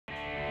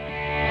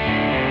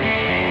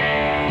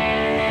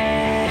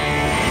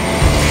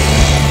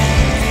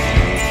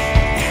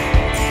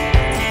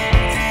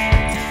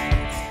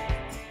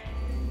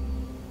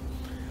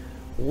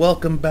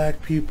Welcome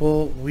back,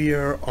 people. We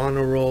are on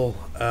a roll.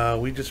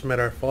 We just met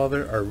our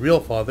father, our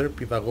real father,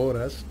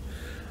 Pythagoras.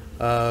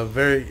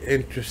 Very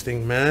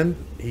interesting man.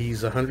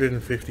 He's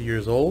 150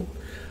 years old.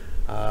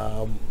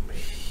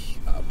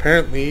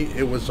 Apparently,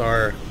 it was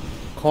our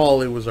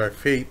call, it was our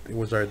fate, it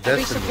was our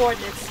destiny. Every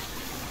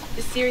coordinates.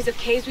 The series of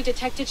caves we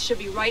detected should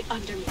be right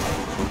under me.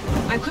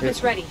 My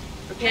equipment's ready.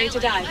 Preparing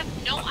to dive. I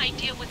have no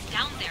idea what's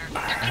down there.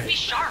 There could be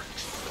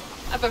sharks.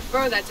 I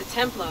prefer that to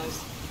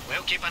Templars.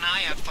 We'll keep an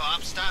eye out for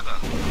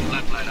Abstergo. Good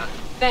luck, Lila.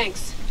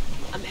 Thanks.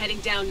 I'm heading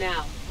down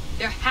now.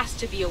 There has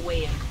to be a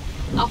way in.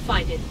 I'll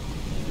find it.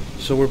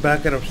 So we're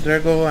back at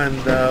Abstergo, and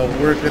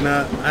we're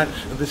gonna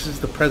actually, this is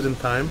the present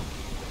time.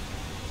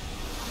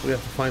 We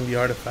have to find the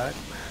artifact.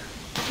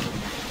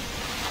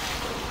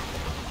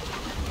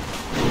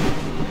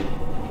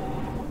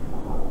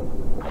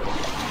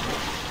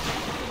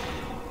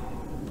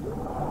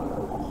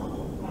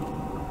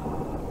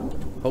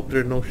 Hope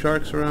there are no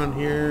sharks around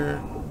here.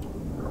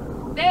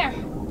 There!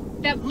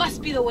 That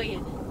must be the way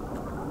in.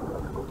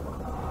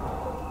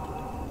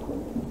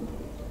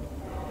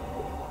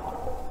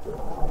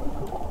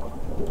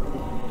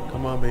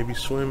 Come on, baby,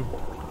 swim.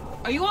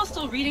 Are you all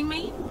still reading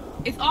me?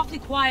 It's awfully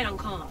quiet on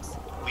comms.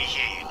 We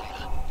hear you,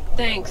 Lila.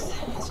 Thanks.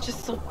 It's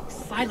just so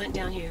silent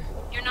down here.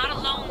 You're not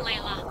alone,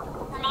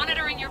 Layla. We're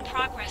monitoring your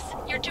progress.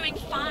 You're doing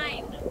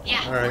fine.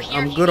 Yeah, Alright,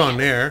 I'm good on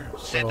air,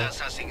 so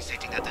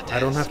Sitting at the desk. I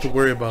don't have to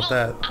worry about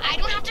that. I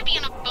don't have to be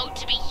on a boat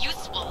to be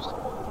useful.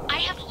 I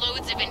have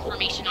loads of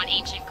information on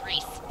ancient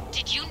Greece.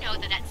 Did you know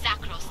that at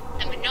Actros,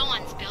 the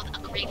Minoans built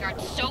a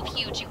graveyard so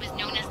huge it was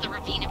known as the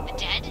Ravine of the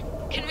Dead?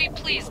 Can we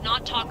please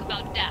not talk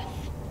about death?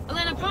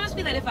 Elena, promise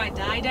me that if I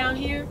die down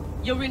here,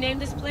 you'll rename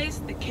this place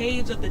the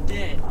Caves of the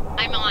Dead.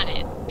 I'm on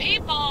it.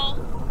 People!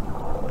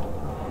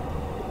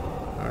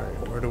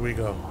 Alright, where do we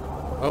go?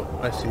 Oh,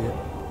 I see it.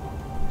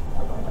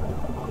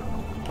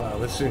 Wow,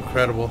 this is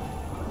incredible.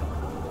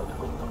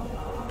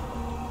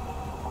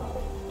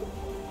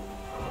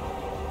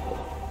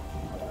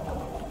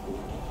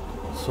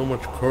 So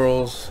much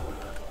corals,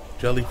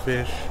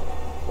 jellyfish.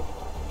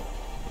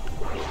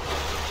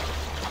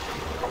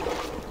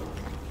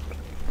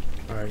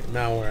 Alright,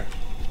 now where?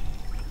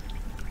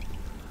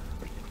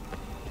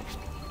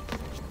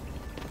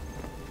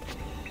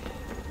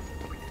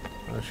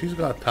 She's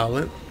got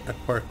talent at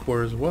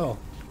parkour as well.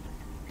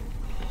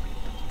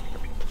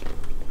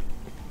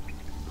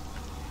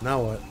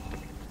 Now what?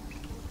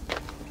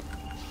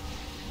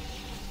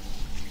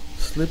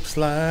 Slip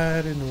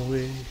sliding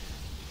away.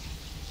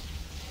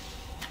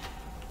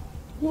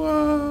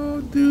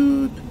 Whoa,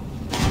 dude.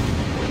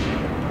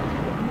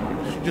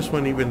 She just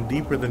went even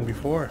deeper than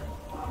before.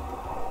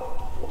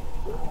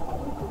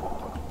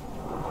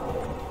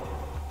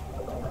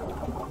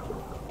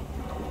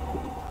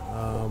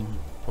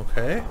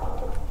 Okay.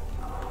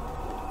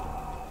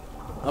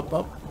 Up,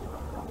 up.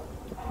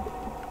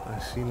 I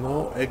see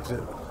no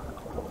exit.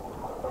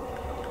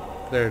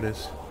 There it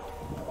is.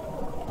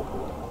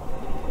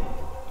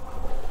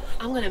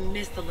 I'm gonna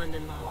miss the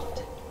London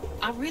loft.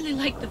 I really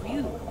like the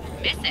view.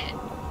 Miss it?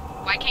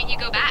 Why can't you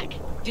go back?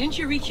 Didn't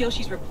you read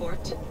Kyoshi's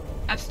report?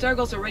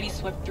 Abstergo's already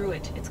swept through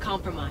it. It's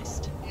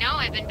compromised. No,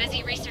 I've been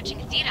busy researching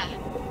Theta.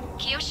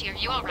 Kiyoshi, are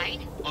you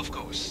alright? Of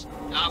course.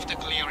 After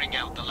clearing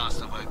out the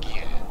last of our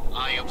gear,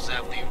 I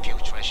observed the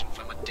infiltration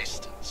from a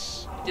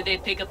distance. Did they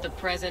pick up the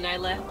present I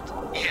left?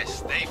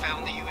 Yes, they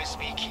found the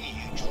USB key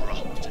you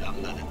dropped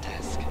under the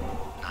desk.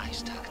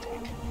 Nice tactic.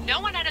 No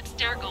one at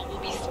Abstergo will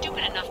be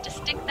stupid enough to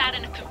stick that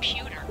in a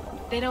computer.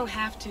 They don't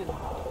have to.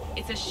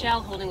 It's a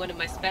shell holding one of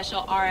my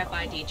special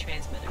RFID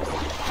transmitters.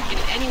 Get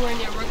it anywhere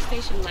near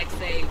workstation, like,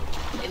 say,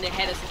 in the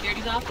head of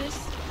security's office,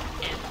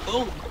 and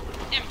boom.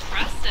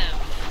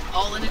 Impressive.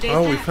 All in a day's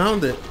Oh, we time.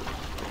 found it.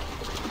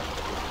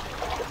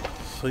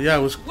 So yeah, I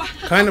was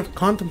kind of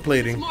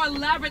contemplating It's more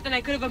elaborate than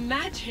I could have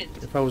imagined.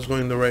 if I was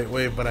going the right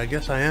way, but I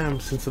guess I am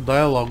since the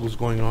dialogue was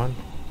going on.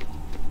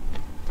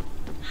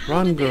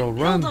 Run, girl,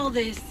 run. All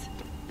this.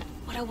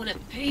 What I want to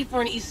pay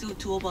for an Isu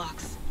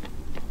toolbox.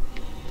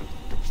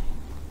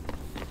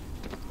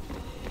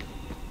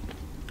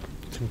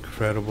 It's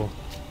incredible.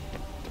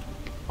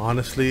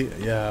 Honestly,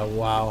 yeah,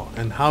 wow.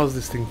 And how is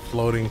this thing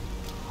floating?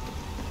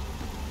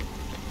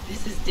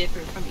 This is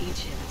different from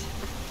Egypt.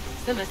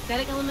 Some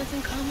aesthetic elements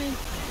in common,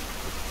 but...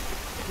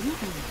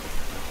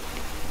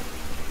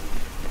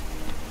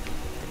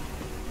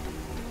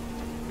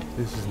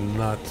 This is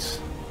nuts.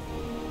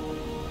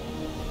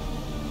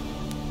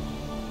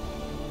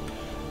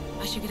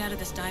 I should get out of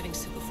this diving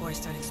suit before I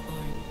start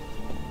exploring.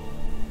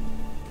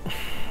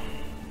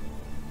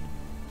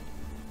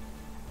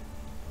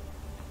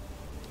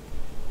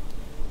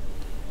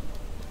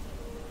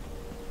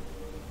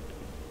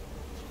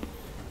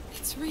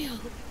 It's real.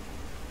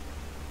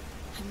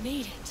 I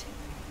made it.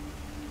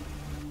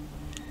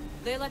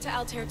 Layla to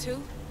Altair 2?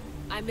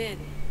 I'm in.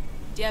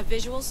 Do you have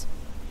visuals?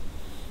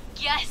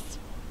 Yes.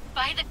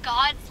 By the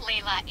gods,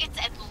 Layla, it's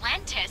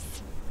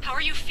Atlantis. How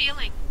are you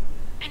feeling?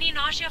 Any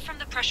nausea from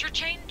the pressure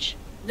change?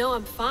 No,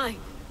 I'm fine.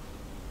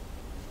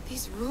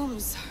 These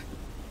rooms are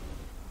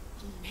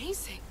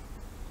amazing.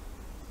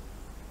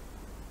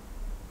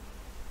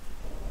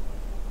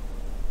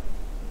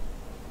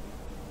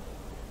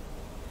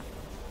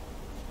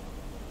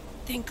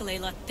 Think,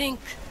 Layla, think.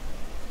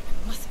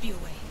 There must be a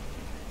way.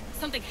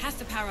 Something has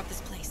to power up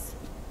this place.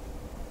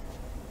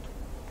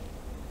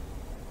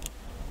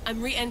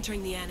 I'm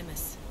re-entering the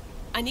Animus.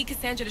 I need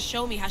Cassandra to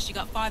show me how she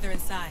got farther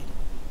inside.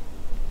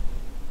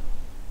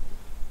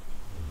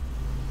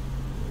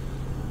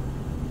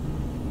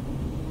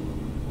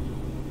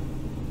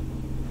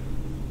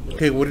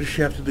 Okay, what does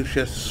she have to do? She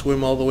has to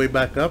swim all the way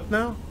back up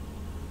now?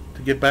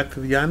 To get back to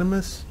the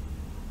Animus?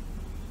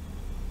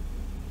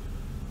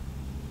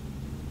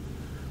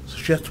 So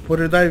she has to put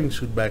her diving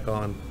suit back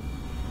on.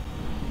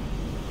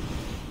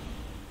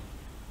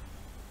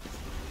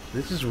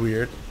 This is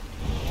weird.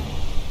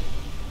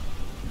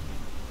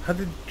 How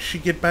did she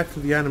get back to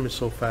the Animus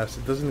so fast?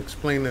 It doesn't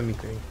explain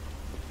anything.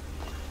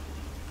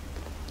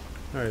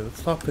 Alright,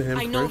 let's talk to him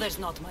I know first. there's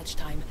not much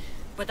time,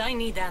 but I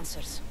need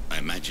answers. I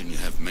imagine you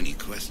have many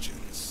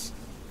questions.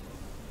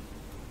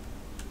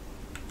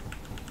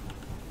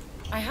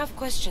 I have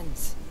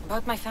questions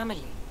about my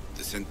family.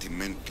 The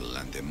sentimental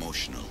and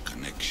emotional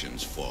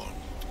connections formed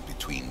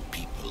between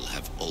people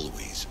have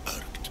always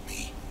irked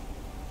me.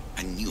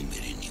 I knew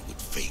Mirini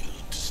would fail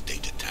to stay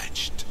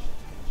detached.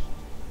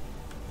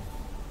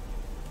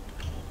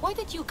 Why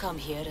did you come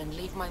here and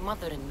leave my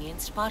mother and me in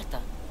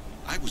Sparta?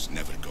 I was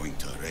never going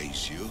to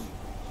erase you.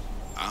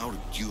 Our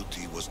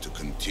duty was to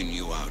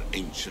continue our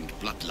ancient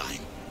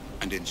bloodline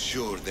and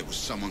ensure there was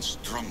someone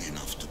strong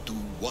enough to do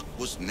what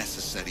was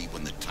necessary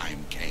when the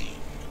time came.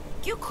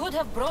 You could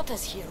have brought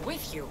us here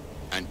with you.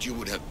 And you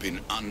would have been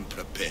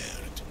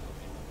unprepared.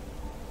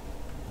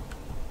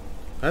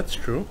 That's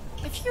true.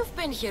 If you've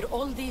been here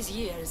all these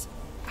years,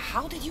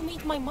 how did you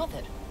meet my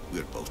mother?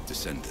 We're both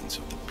descendants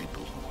of the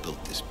people who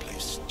built this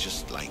place,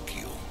 just like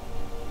you.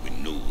 We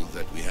knew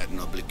that we had an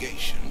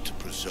obligation to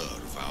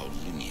preserve our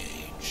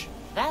lineage.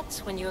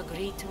 That's when you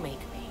agreed to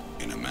make me.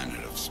 In a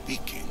manner of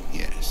speaking,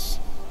 yes.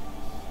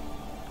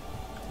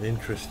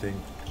 Interesting.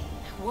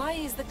 Why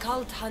is the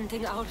cult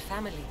hunting our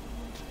family?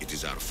 It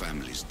is our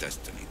family's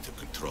destiny to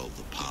control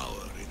the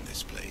power in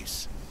this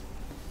place.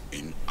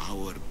 In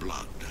our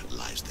blood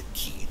lies the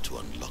key to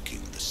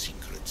unlocking the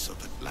secrets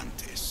of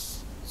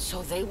Atlantis.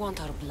 So they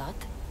want our blood?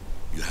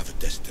 You have a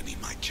destiny,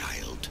 my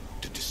child,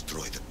 to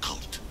destroy the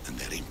cult and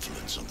their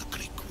influence on the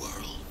Greek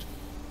world.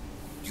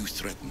 You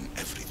threaten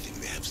everything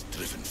they have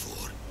striven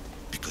for,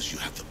 because you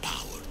have the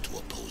power to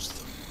oppose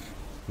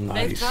them.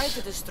 Nice. They've tried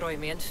to destroy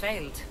me and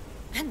failed.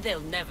 And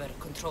they'll never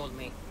control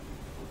me.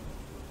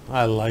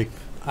 I like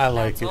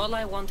That's it. all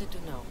I wanted to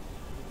know.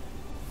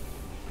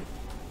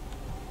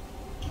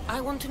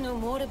 I want to know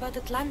more about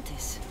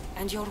Atlantis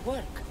and your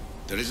work.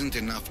 There isn't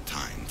enough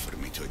time for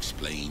me to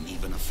explain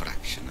even a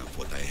fraction of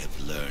what I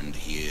have learned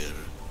here.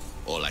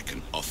 All I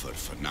can offer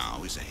for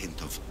now is a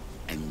hint of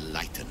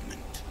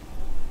enlightenment.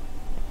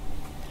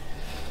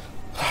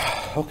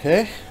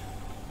 Okay.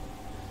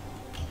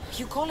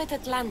 You call it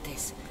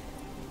Atlantis.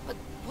 But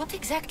what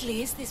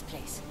exactly is this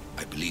place?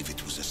 I believe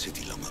it was a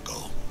city long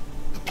ago.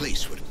 A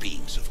place where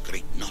beings of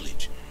great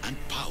knowledge and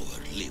power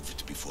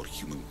lived before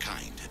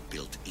humankind had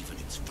built even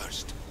its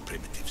first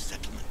primitive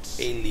settlements.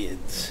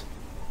 Aliens.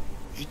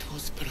 It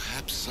was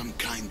perhaps some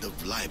kind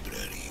of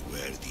library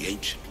where the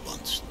Ancient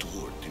Ones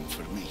stored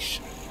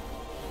information.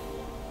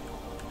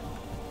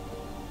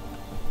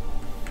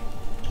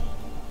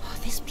 Oh,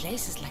 this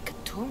place is like a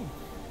tomb.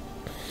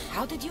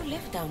 How did you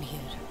live down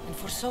here, and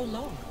for so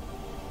long?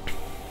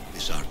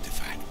 This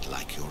artifact,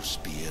 like your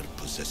spear,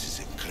 possesses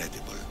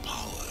incredible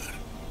power.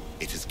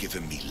 It has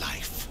given me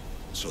life,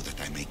 so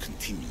that I may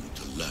continue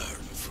to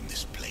learn from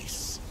this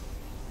place.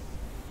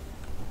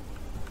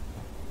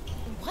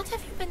 What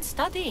have you been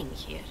studying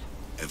here?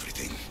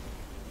 Everything.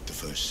 The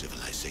first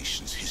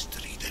civilization's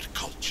history, their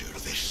culture,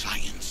 their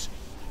science.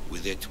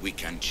 With it, we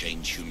can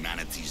change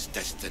humanity's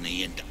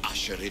destiny and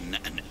usher in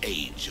an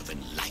age of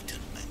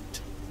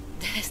enlightenment.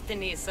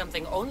 Destiny is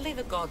something only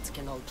the gods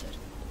can alter.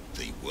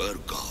 They were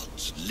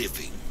gods,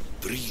 living,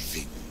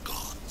 breathing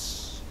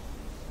gods.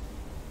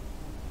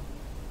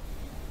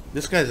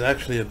 This guy's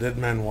actually a dead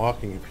man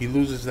walking. If he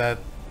loses that...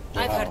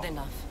 I've wow. heard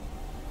enough.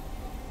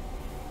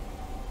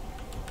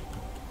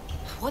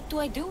 What do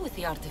I do with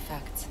the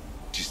artifacts?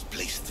 Just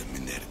place them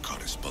in their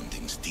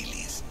corresponding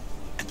steles,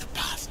 and the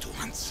path to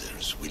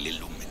answers will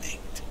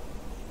illuminate.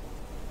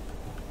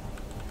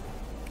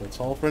 That's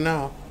all for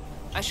now.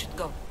 I should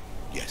go.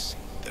 Yes,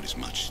 there is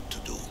much to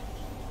do.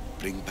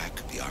 Bring back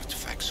the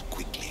artifacts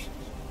quickly.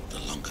 The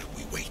longer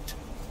we wait,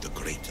 the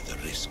greater the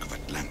risk of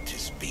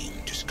Atlantis being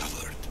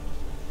discovered.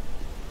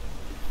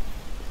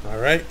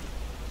 Alright.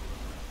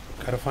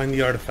 Gotta find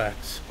the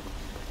artifacts.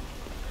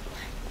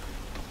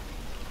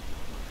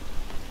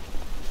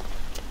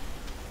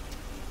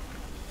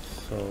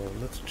 So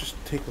let's just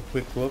take a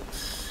quick look,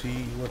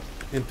 see what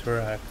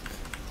interact.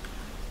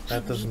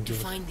 That doesn't need to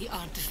give us... find the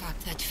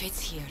artifact that fits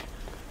here.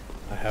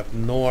 I have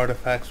no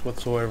artifacts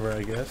whatsoever,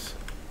 I guess.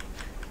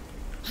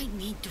 I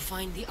need to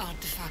find the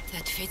artifact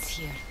that fits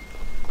here.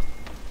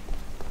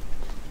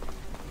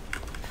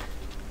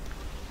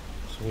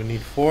 So we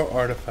need 4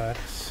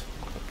 artifacts,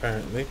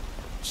 apparently.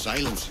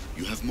 Silence,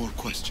 you have more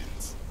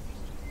questions.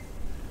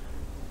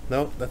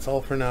 No, that's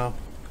all for now.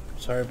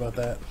 Sorry about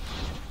that.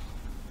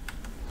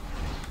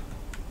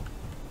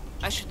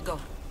 I should go.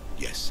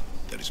 Yes,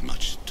 there is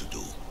much to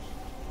do.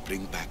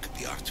 Bring back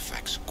the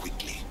artifacts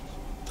quickly.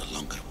 The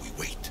longer we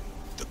wait,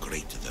 the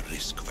greater the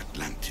risk of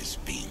Atlantis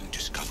being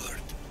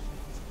discovered.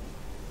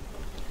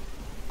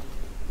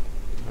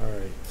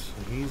 Alright, so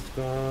he's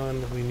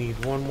gone. We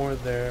need one more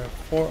there.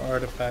 4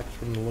 artifacts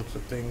from the looks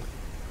of things.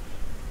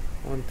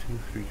 1, 2,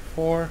 3,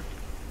 4.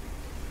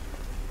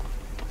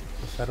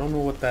 Yes, I don't know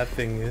what that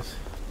thing is.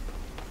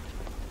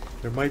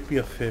 There might be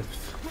a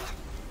 5th.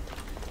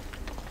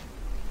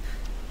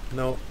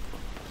 No.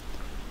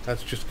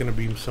 That's just going to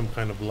be some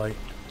kind of light.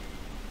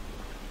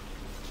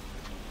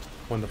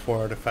 When the 4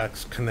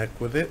 artifacts connect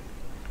with it.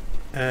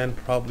 And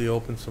probably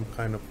open some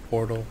kind of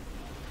portal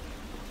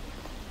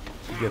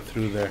to get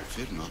through there.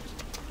 Fear not.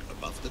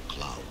 Above the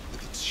cloud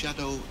with its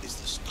shadow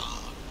is the star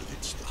with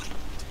its light.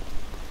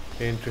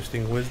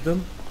 Interesting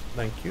wisdom.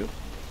 Thank you.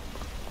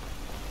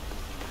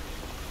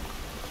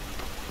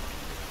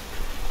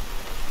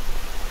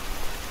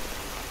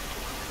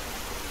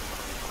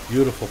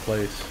 Beautiful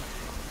place.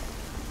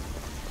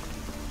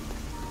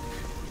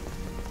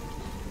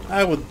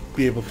 I would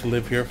be able to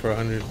live here for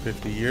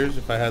 150 years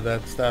if I had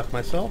that staff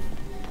myself.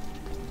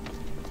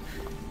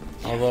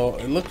 Although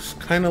it looks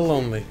kind of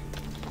lonely.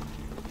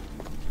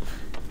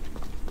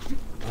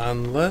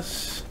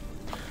 Unless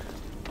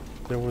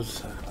there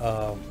was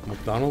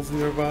McDonald's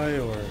nearby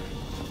or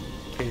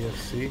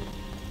KFC.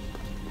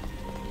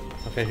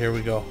 Okay, here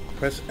we go.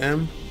 Press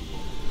M.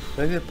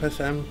 Did I just press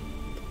M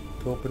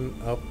to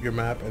open up your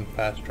map and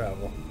fast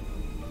travel?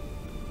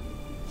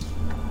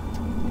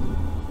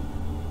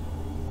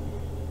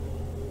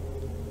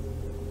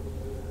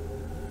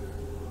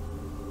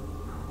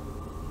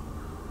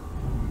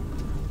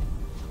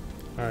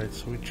 Alright,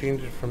 so we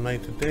changed it from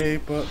night to day,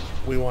 but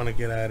we want to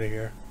get out of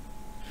here.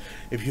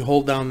 If you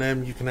hold down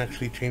M, you can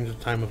actually change the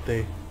time of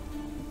day.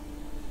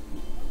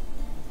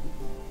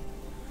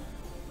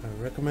 I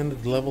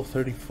recommended level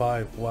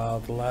 35. Wow,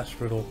 the last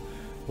riddle.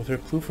 With her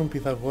clue from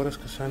Pythagoras,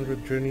 Cassandra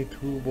journeyed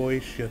to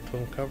Boeotia to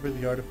uncover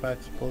the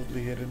artifact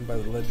supposedly hidden by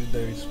the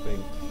legendary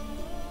Sphinx.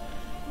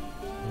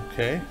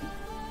 Okay.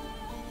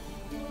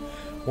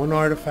 One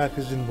artifact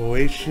is in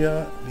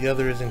Boeotia, the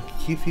other is in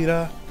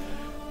Kythera,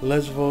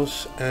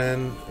 Lesbos,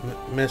 and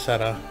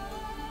Mesara.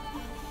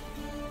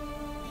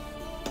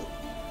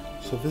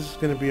 So this is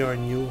going to be our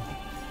new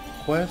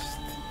quest,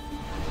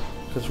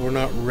 because we're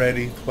not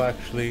ready to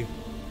actually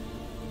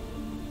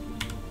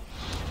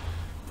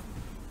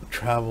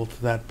travel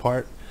to that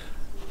part,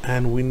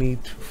 and we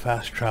need to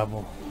fast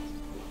travel.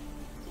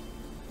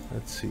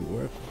 Let's see,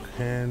 where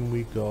can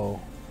we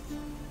go?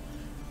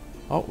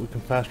 Oh, we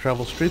can fast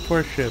travel straight to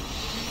our ship.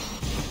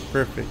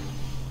 Perfect.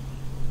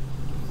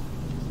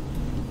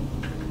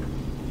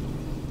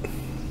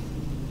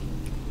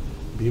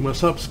 Beam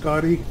us up,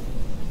 Scotty.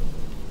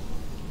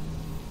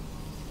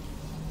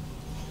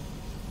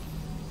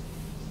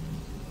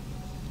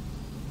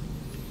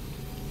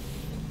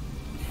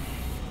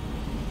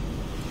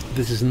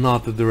 This is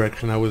not the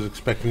direction I was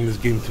expecting this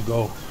game to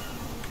go.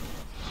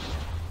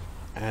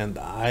 And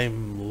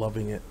I'm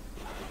loving it.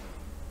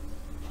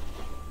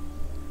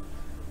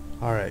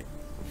 Alright.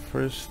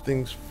 First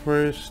things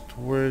first,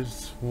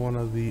 where's one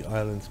of the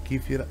islands?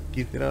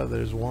 Kythera,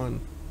 there's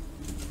one.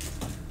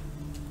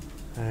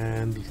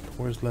 And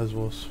where's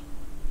Lesbos?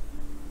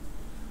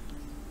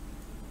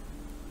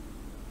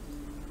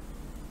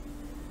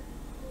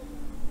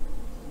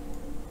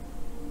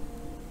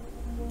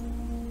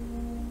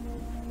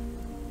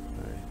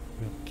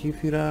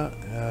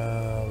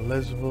 Kythera,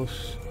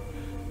 Lesbos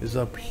is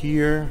up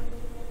here.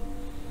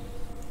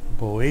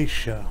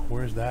 Boeotia,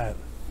 where's that?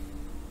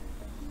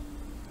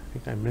 I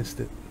think I missed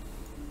it.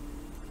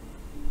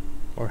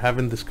 Or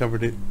haven't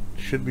discovered it.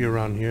 Should be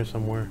around here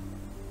somewhere.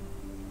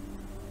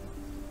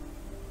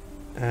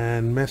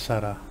 And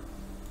Mesara.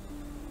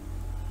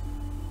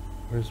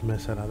 Where's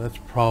Mesara? That's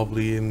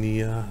probably in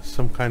the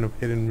some kind of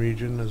hidden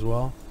region as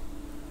well.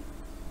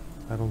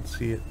 I don't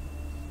see it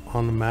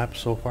on the map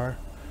so far.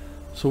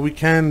 So we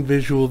can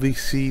visually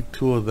see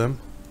 2 of them.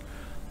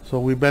 So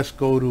we best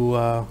go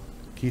to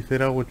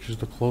Kythera, which is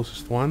the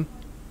closest one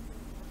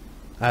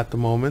at the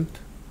moment.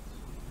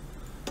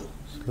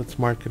 So let's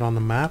mark it on the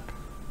map.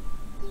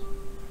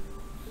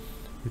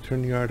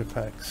 Return the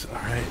artifacts.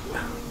 Alright.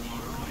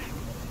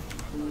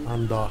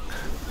 Undock.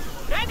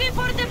 Ready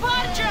for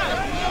departure!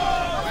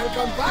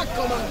 Welcome back,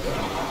 Commander!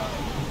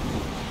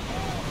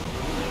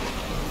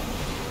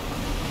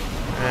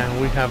 And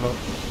we have a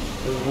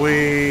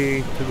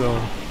way to go.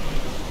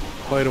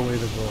 Quite a way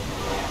to go.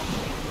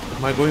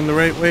 Am I going the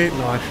right way?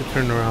 No, I should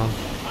turn around.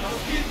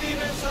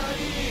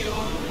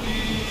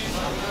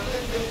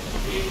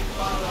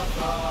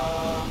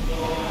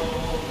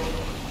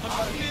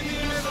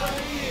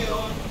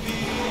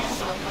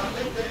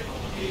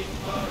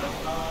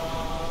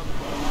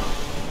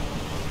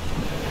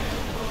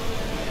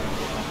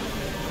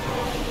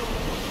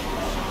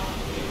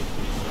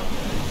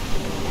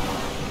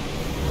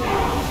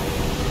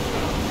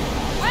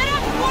 We're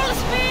at full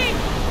speed!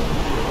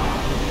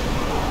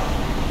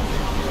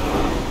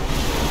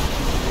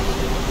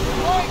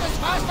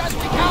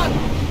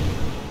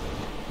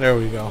 There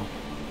we go.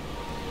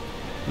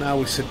 Now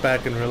we sit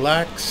back and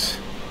relax.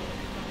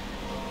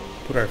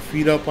 Put our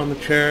feet up on the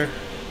chair.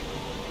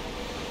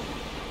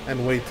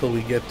 And wait till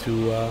we get to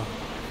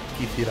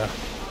Citaro.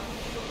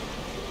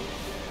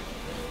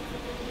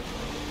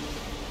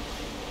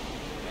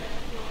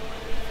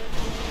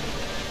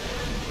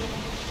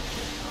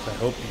 I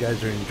hope you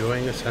guys are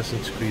enjoying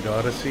Assassin's Creed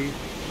Odyssey.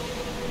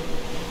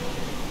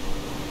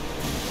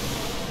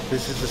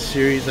 This is a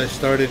series I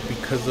started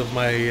because of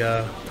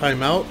my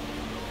time out.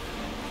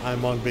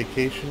 I'm on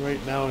vacation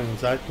right now in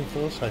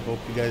Zakynthos. I hope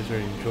you guys are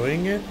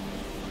enjoying it.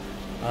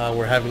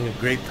 We're having a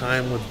great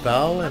time with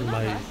Val and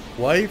my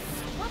wife,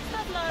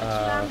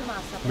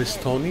 Miss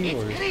Tony,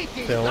 or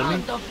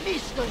Theoni,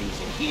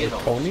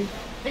 or Tony.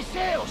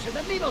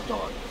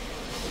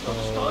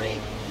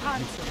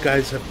 You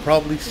guys have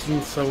probably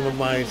seen some of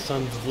my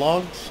son's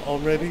vlogs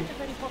already.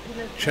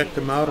 Check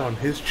them out on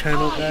his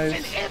channel,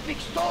 guys.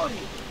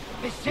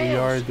 We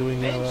are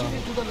doing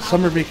a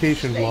summer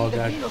vacation vlog,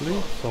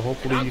 actually, so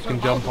hopefully you can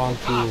jump on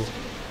to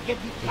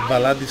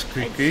Valantis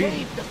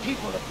Krikri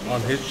on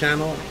his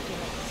channel.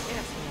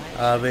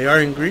 They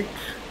are in Greek,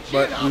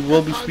 but we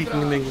will be speaking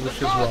in English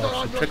as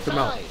well, so check them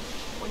out.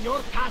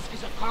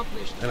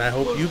 And I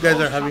hope you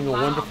guys are having a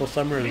wonderful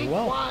summer as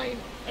well. I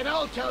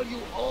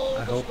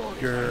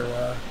hope you're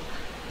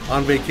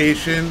on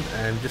vacation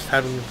and just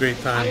having a great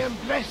time. I am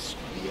blessed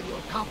to be in your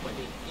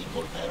company,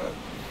 equal bearer.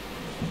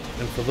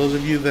 And for those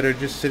of you that are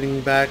just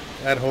sitting back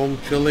at home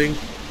chilling,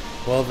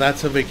 well,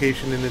 that's a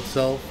vacation in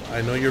itself.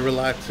 I know you're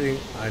relaxing.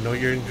 I know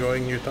you're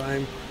enjoying your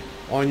time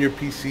on your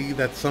PC.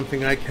 That's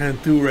something I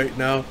can't do right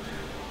now,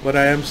 but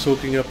I am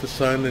soaking up the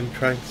sun and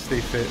trying to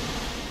stay fit.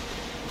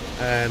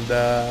 And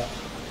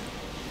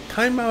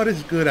time out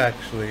is good,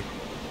 actually.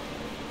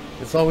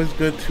 It's always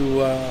good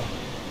to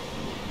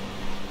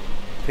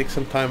take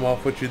some time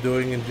off what you're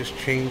doing and just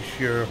change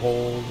your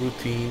whole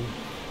routine.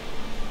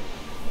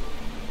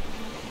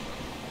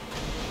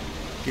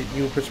 Get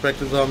new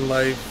perspectives on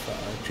life,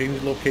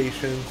 change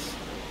locations.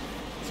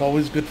 It's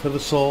always good for the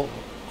soul,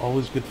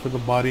 always good for the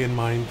body and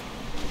mind.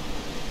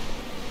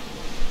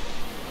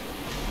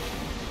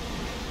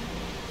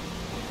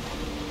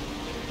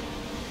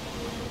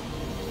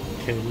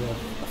 Okay, we have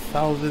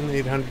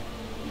 1,800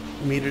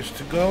 meters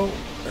to go.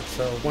 That's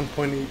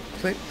 1.8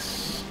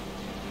 clicks.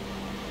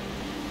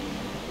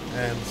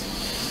 And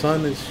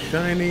sun is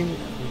shining.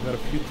 We've got a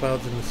few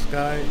clouds in the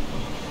sky.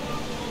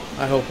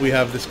 I hope we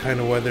have this kind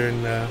of weather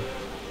in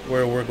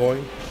where we're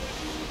going.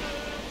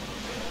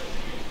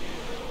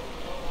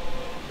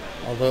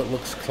 Although it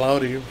looks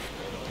cloudy,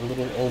 a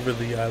little over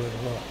the island,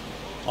 well,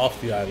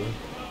 off the island.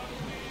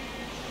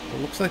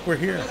 It looks like we're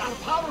here. There are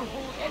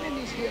powerful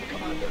enemies here,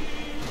 Commander.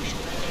 We should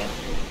be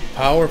careful.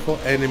 Powerful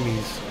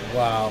enemies.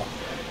 Wow.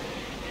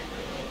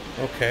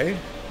 Okay.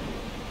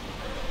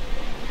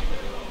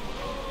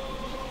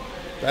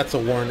 That's a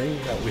warning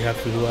that we have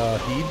to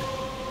heed.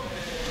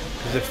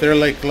 Because if they're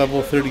like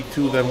level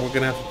 32, then we're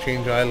going to have to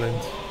change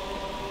islands.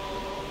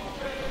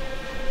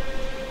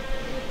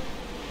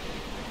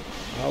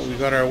 Oh, we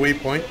got our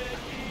waypoint.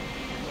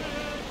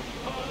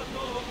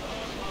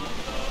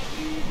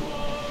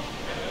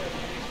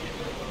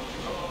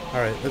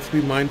 Alright, let's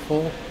be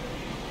mindful.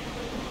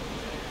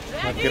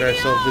 Not get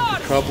ourselves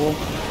into trouble.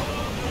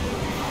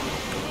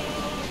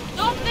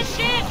 Stop the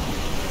ship!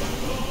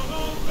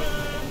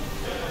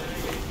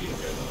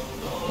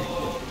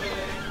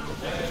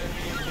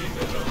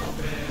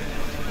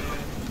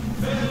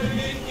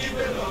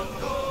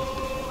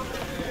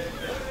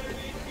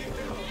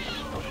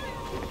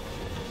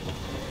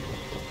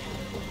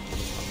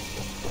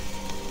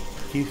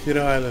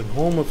 Citaro Island,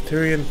 home of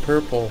Tyrian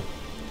Purple.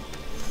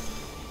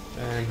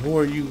 And who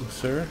are you,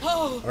 sir?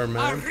 Oh, or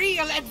ma'am? a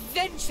real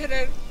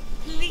adventurer.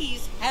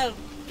 Please help.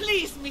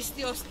 Please,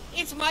 Mistios.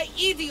 It's my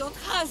idiot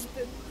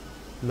husband.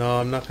 No,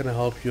 I'm not going to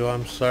help you.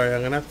 I'm sorry.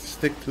 I'm going to have to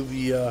stick to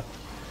the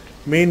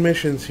main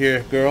missions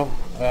here, girl.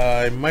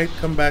 I might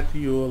come back to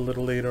you a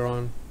little later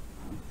on.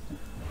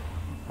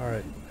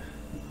 Alright.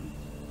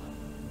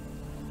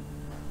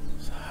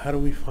 So how do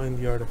we find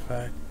the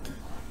artifact?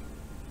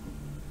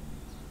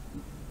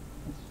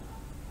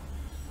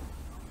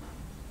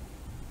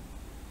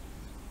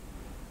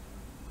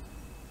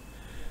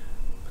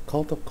 The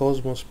cult of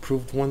Cosmos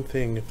proved one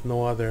thing, if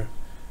no other.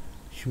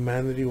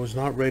 Humanity was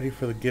not ready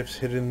for the gifts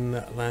hidden in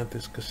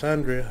Atlantis.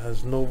 Cassandra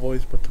has no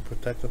voice but to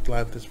protect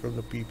Atlantis from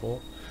the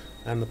people,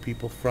 and the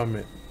people from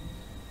it.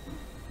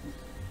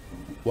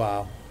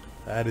 Wow,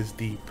 that is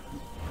deep.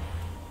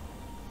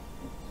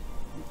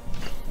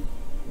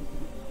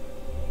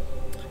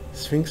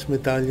 Sphinx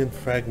Medallion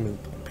Fragment,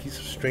 a piece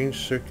of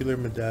strange circular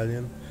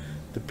medallion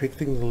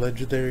depicting the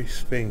legendary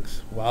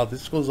Sphinx. Wow,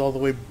 this goes all the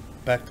way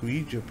back to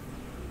Egypt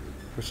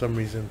for some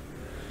reason.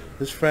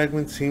 This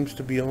fragment seems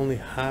to be only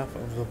half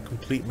of the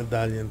complete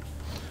medallion.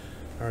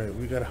 Alright,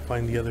 we gotta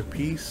find the other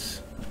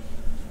piece.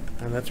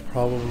 And that's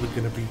probably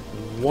gonna be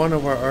one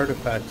of our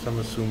artifacts, I'm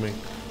assuming.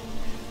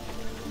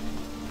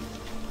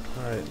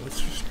 Alright, let's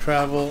just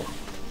travel.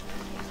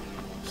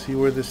 See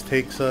where this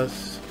takes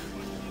us.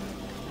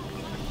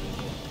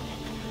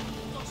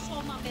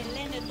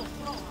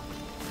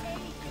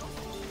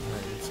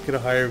 get a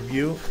higher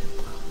view.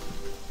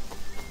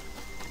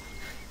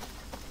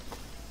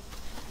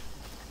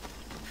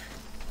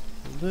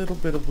 A little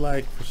bit of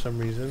lag for some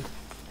reason.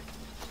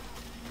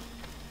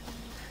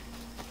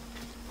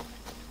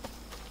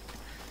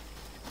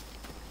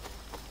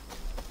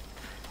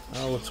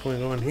 Oh, what's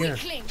going on here?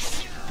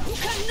 Weaklings! You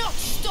cannot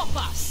stop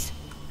us!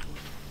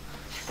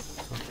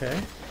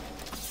 Okay.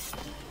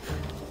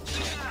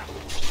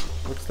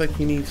 Looks like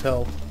he needs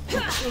help.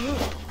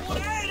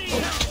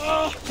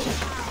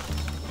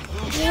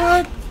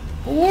 What?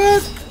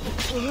 What?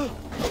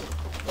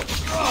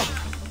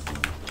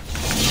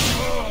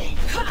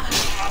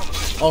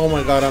 Oh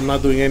my god, I'm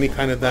not doing any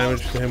kind of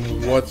damage to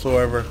him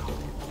whatsoever.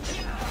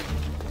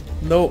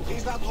 Nope.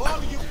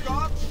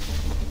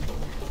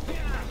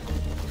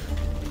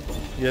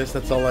 Yes,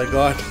 that's all I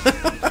got.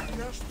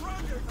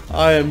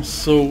 I am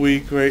so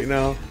weak right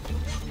now.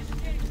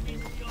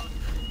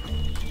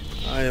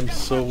 I am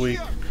so weak.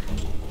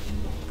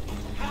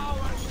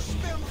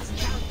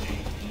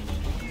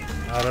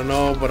 I don't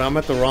know, but I'm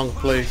at the wrong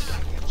place.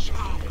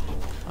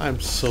 I'm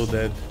so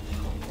dead.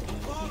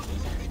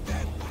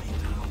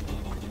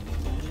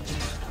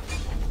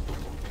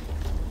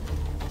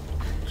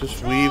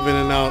 Just weave in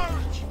and out.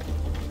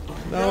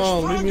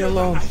 No, leave me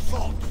alone.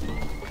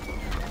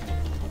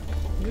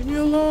 Leave me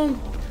alone.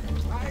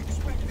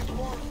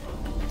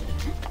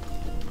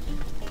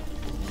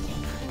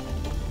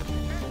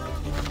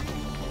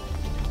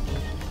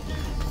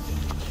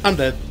 I'm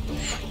dead.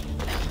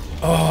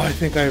 Oh, I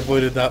think I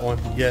avoided that one.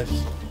 Yes.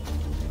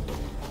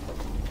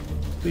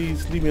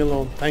 Please leave me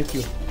alone. Thank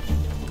you.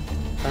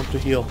 Time to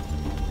heal.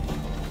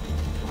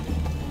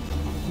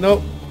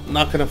 Nope.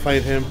 Not gonna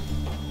fight him.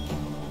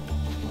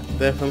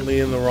 Definitely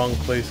in the wrong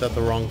place at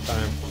the wrong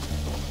time.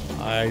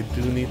 I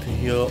do need to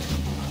heal.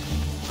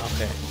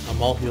 Okay,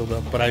 I'm all healed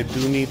up, but I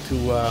do need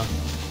to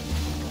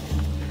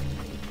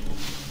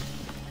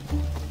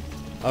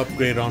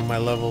upgrade on my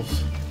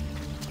levels.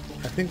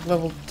 I think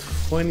level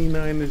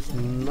 29 is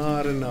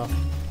not enough.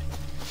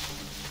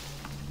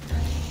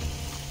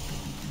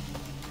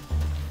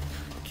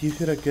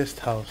 Give it a guest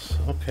house.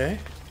 Okay.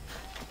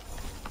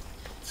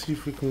 Let's see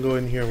if we can go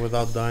in here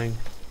without dying.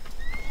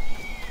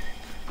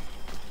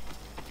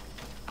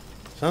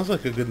 Sounds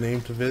like a good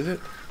name to visit.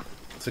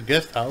 It's a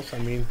guest house, I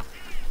mean.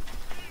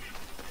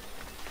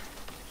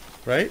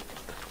 Right?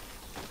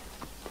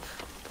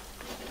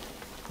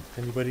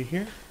 Anybody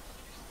here?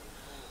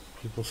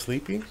 People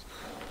sleeping?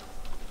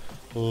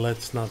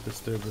 Let's not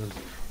disturb them.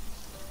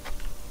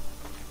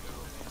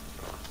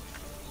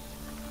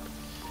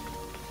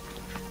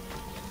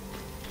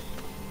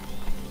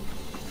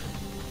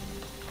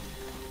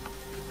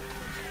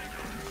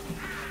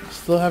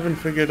 Still haven't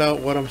figured out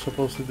what I'm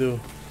supposed to do.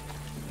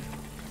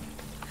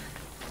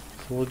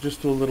 So we'll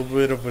just do a little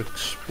bit of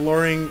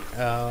exploring.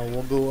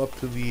 We'll go up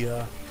to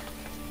the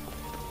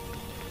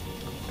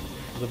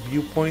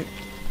viewpoint.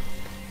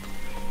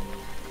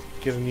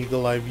 Get an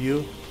eagle eye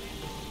view.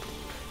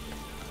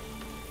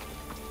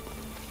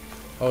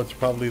 Oh, it's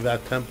probably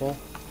that temple.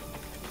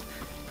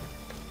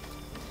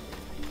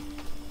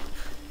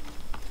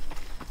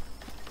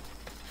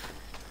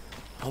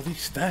 All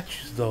these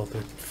statues though,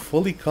 they're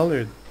fully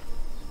colored.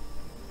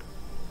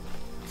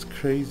 It's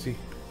crazy.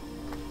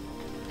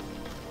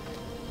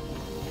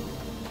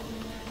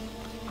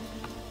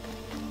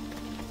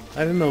 I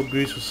didn't know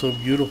Greece was so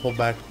beautiful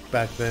back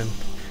then.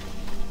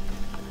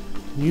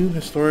 New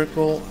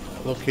historical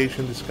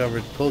location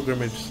discovered.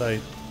 Pilgrimage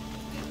site.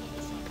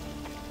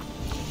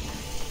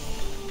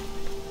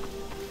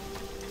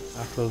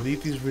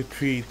 Aphrodite's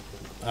Retreat.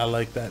 I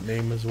like that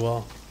name as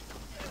well.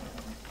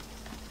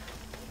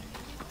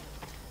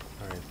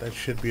 Alright, that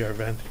should be our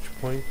vantage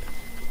point.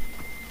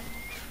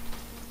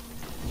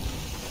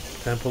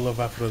 Temple of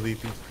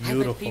Aphrodite.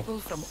 Beautiful. People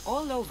from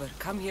all over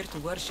come here to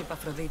worship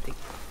Aphrodite.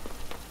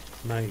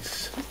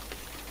 Nice.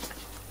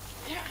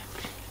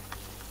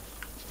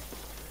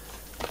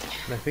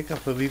 And I think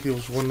Aphrodite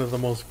was one of the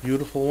most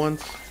beautiful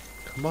ones.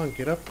 Come on,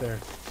 get up there.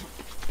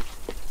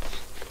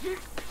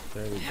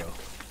 There we go.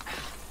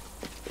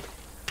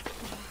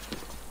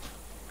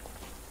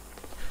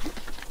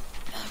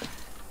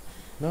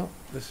 No,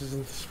 this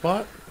isn't the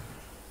spot.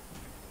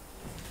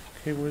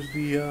 Okay, where's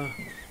the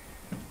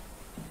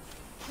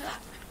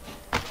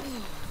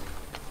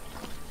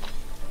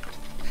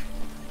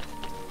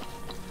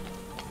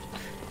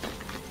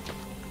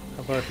how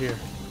about here?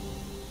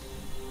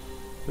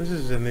 This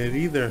isn't it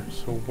either.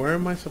 So where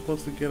am I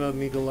supposed to get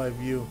an eagle eye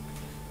view?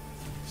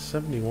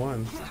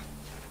 71.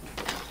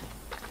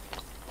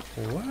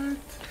 What?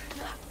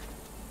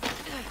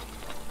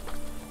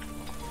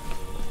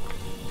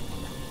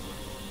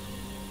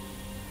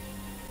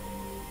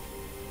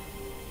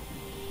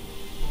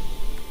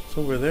 It's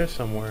over there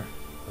somewhere.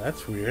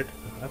 That's weird.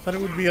 I thought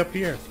it would be up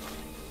here.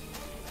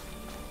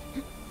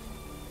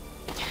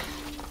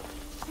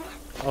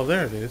 Oh,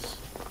 there it is.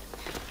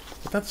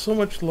 But that's so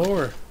much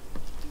lower.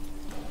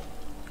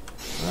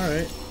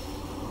 Alright.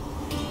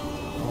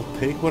 I'll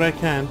take what I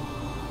can.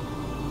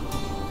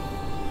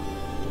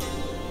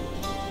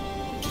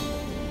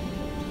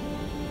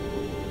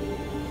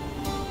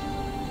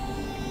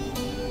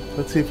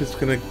 Let's see if it's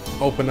gonna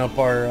open up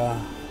our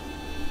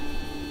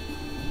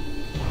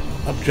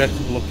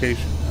objective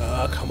location.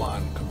 Come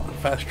on.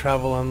 Fast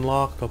travel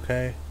unlocked,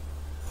 okay.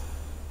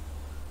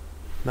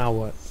 Now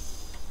what?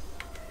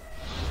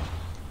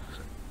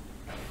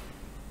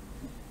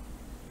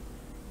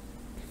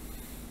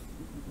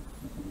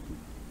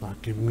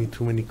 Not giving me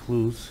too many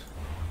clues.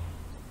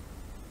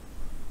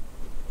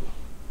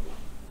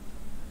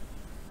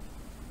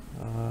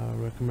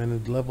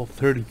 Recommended level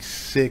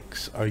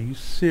 36. Are you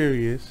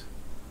serious?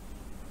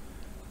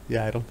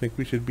 Yeah, I don't think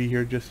we should be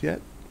here just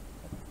yet.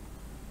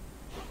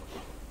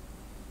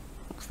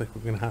 Looks like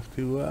we're gonna have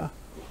to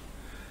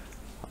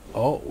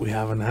oh, we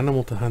have an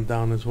animal to hunt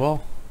down as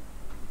well.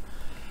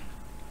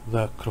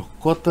 The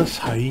Crocotus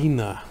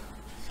hyena.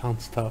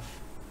 Sounds tough.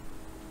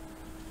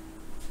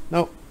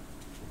 Nope.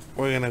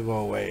 We're gonna go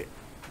away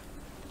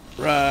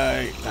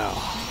right now.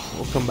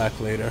 We'll come back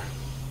later.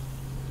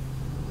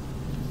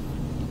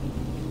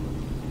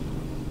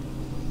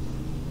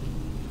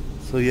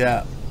 So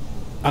yeah,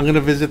 I'm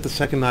gonna visit the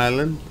second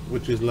island,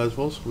 which is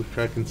Lesbos, which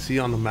I can see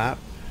on the map.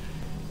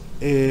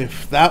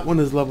 If that one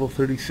is level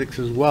 36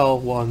 as well,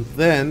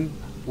 then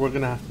we're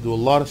gonna have to do a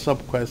lot of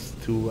subquests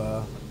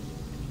to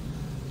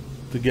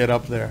get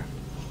up there.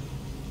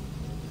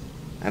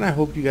 And I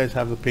hope you guys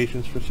have the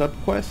patience for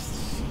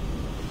subquests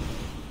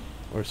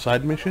or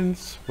side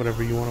missions,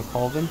 whatever you want to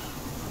call them.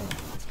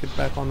 Let's get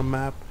back on the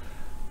map.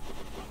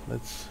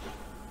 Let's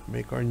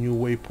make our new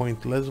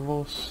waypoint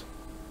Lesbos.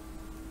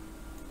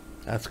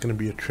 That's gonna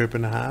be a trip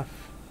and a half.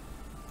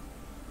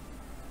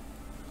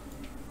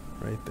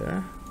 Right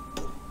there.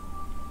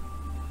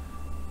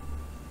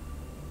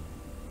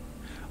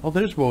 Oh,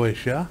 there's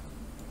Boeotia.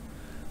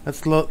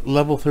 That's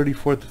level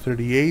 34 to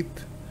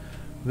 38.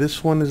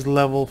 This one is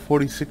level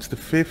 46 to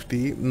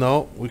 50.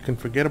 No, we can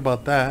forget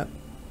about that.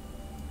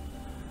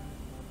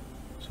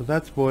 So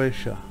that's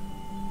Boeotia.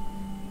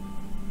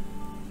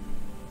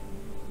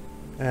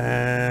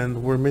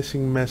 And we're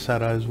missing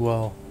Mesara as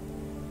well.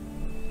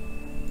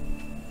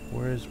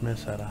 Where is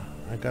Mesara?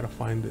 I gotta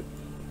find it.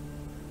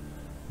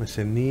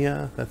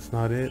 Messenia, that's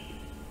not it.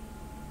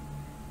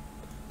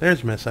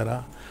 There's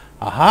Mesara.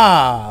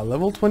 Aha!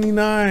 Level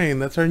 29.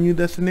 That's our new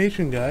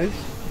destination, guys.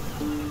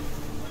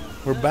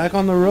 We're back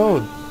on the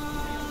road.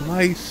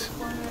 Nice.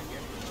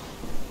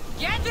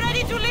 Get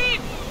ready to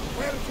leave!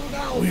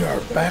 We are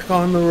back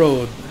on the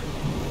road.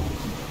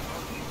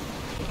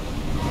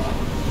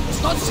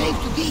 It's not safe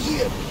to be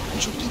here. We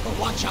should keep a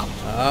watch out.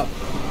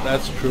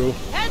 That's true.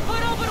 Head for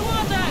open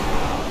water!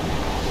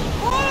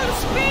 Full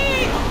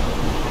speed!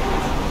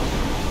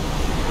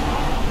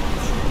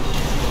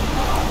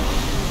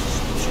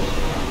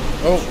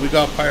 Oh, we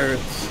got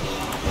pirates.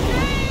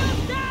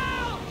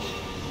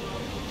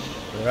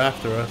 They're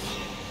after us.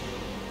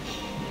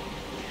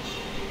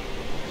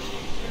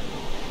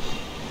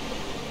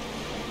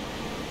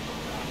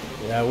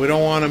 Yeah, we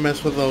don't want to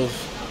mess with those.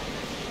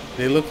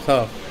 They look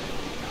tough.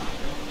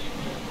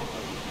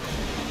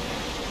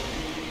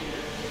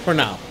 For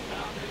now.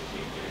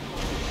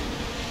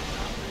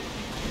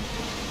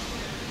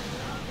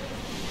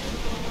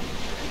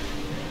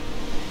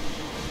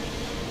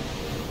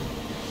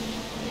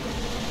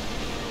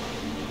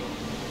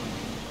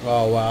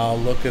 Oh wow,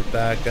 look at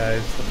that,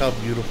 guys. Look how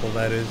beautiful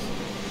that is.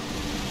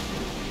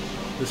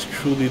 This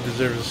truly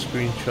deserves a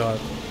screenshot.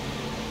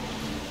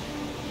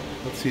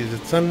 Let's see, is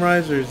it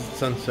sunrise or is it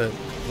sunset?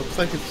 Looks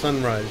like it's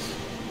sunrise.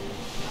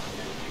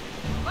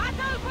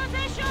 Battle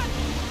position!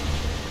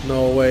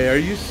 No way, are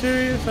you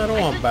serious? I don't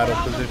want battle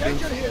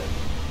positions. Here.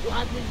 You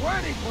had me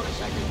worried for a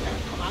second there,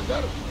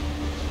 Commander.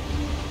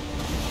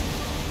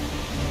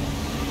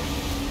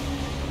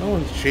 No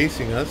one's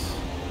chasing us.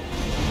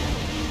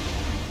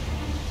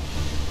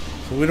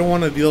 So we don't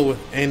want to deal with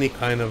any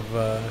kind of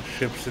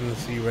ships in the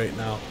sea right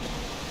now.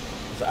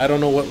 I don't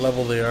know what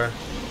level they are.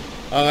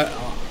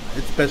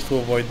 It's best to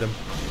avoid them.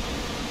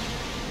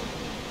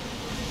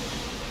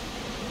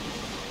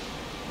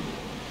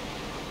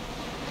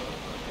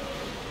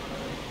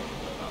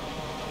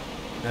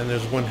 And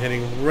there's one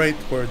heading right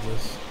towards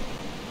us.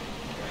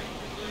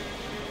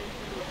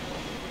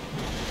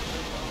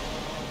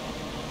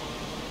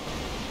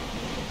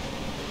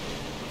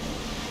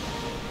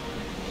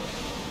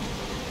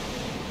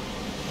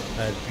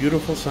 That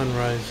beautiful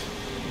sunrise.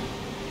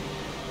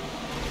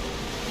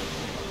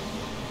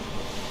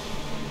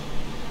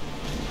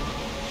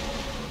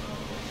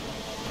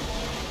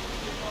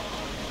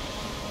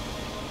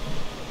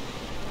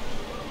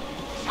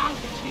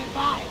 Something's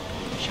nearby.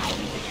 Shall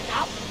we pick it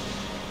up?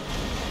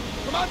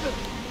 Commander,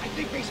 I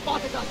think they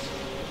spotted us.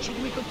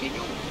 Should we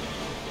continue?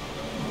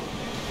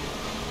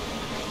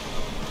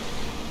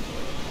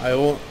 I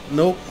won't.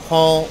 No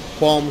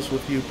qualms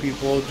with you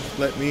people. Just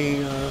let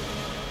me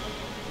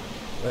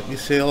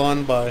sail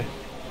on by.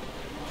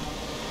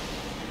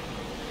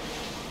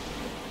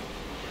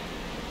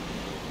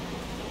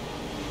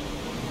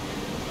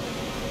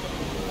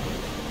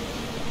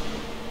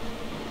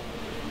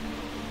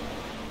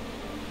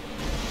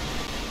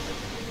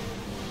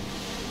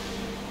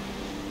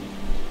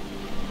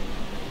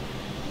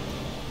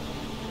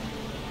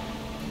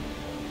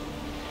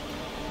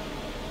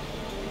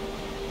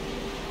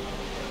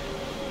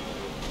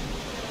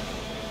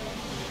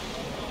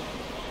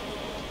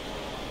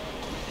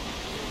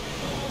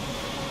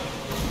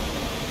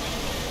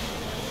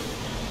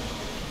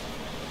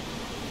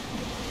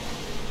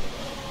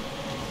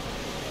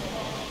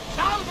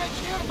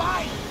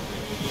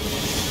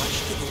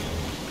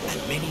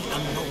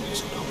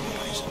 unknowns on our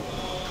horizon.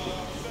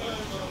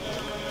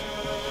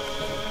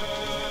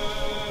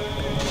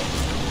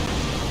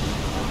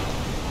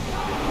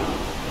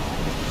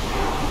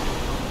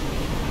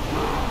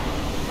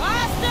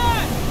 Faster!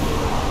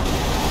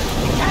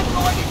 We can't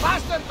go any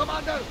faster,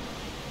 Commander!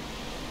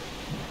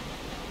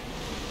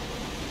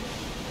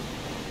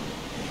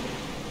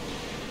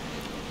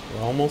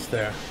 We're almost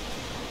there.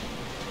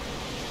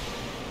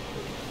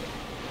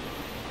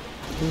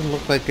 Doesn't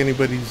look like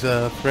anybody's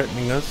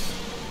threatening us.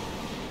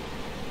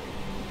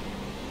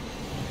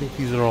 I think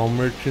these are all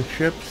merchant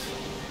ships.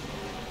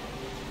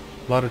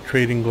 A lot of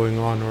trading going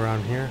on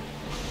around here.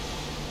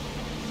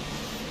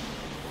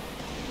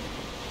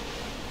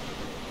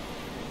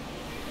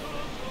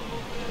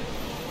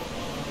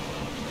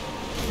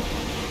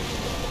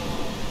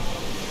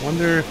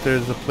 Wonder if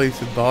there's a place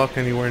to dock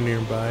anywhere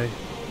nearby.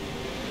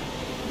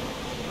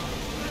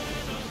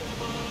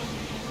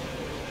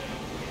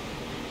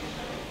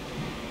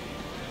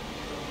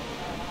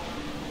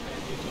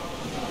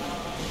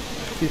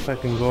 See if I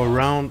can go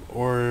around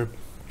or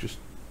just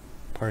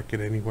park it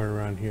anywhere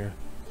around here.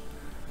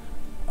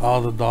 Oh,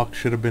 the dock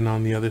should have been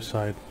on the other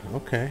side.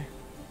 Okay.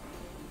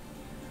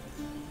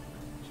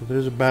 So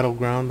there's a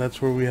battleground.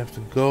 That's where we have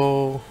to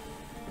go.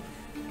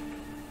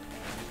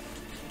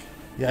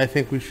 Yeah, I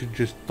think we should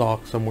just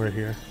dock somewhere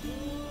here.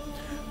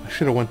 I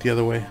should have went the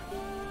other way.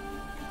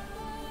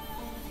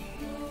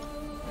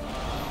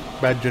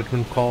 Bad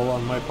judgment call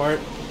on my part.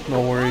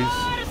 No worries.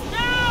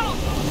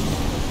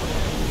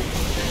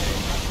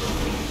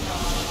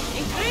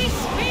 Increase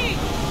speed!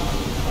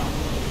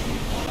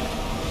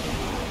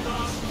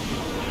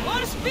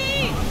 More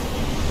speed!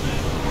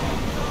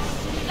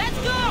 Let's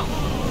go!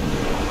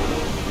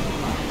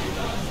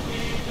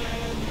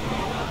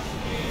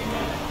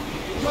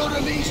 You're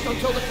released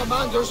until the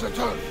Commander's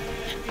return.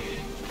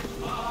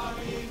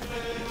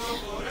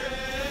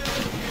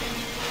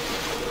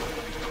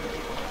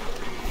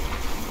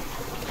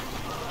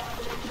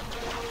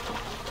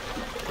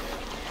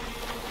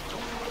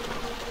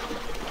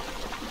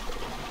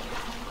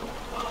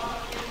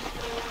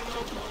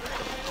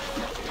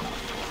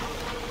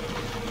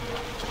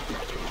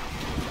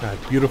 That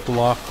beautiful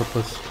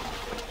octopus.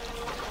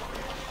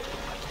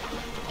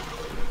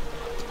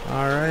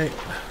 Alright.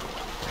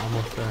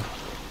 Almost there.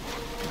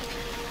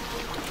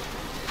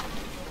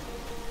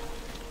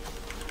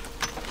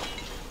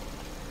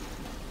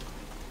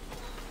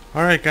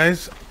 Alright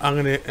guys, I'm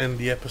going to end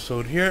the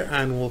episode here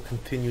and we'll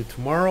continue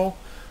tomorrow.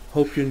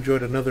 Hope you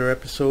enjoyed another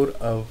episode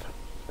of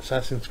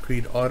Assassin's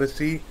Creed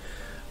Odyssey.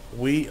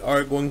 We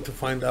are going to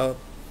find out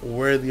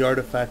where the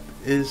artifact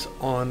is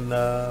on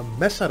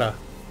Mesara.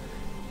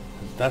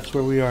 That's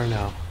where we are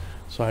now.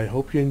 So I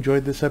hope you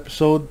enjoyed this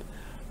episode.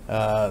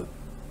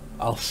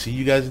 I'll see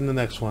you guys in the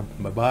next one.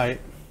 Bye bye.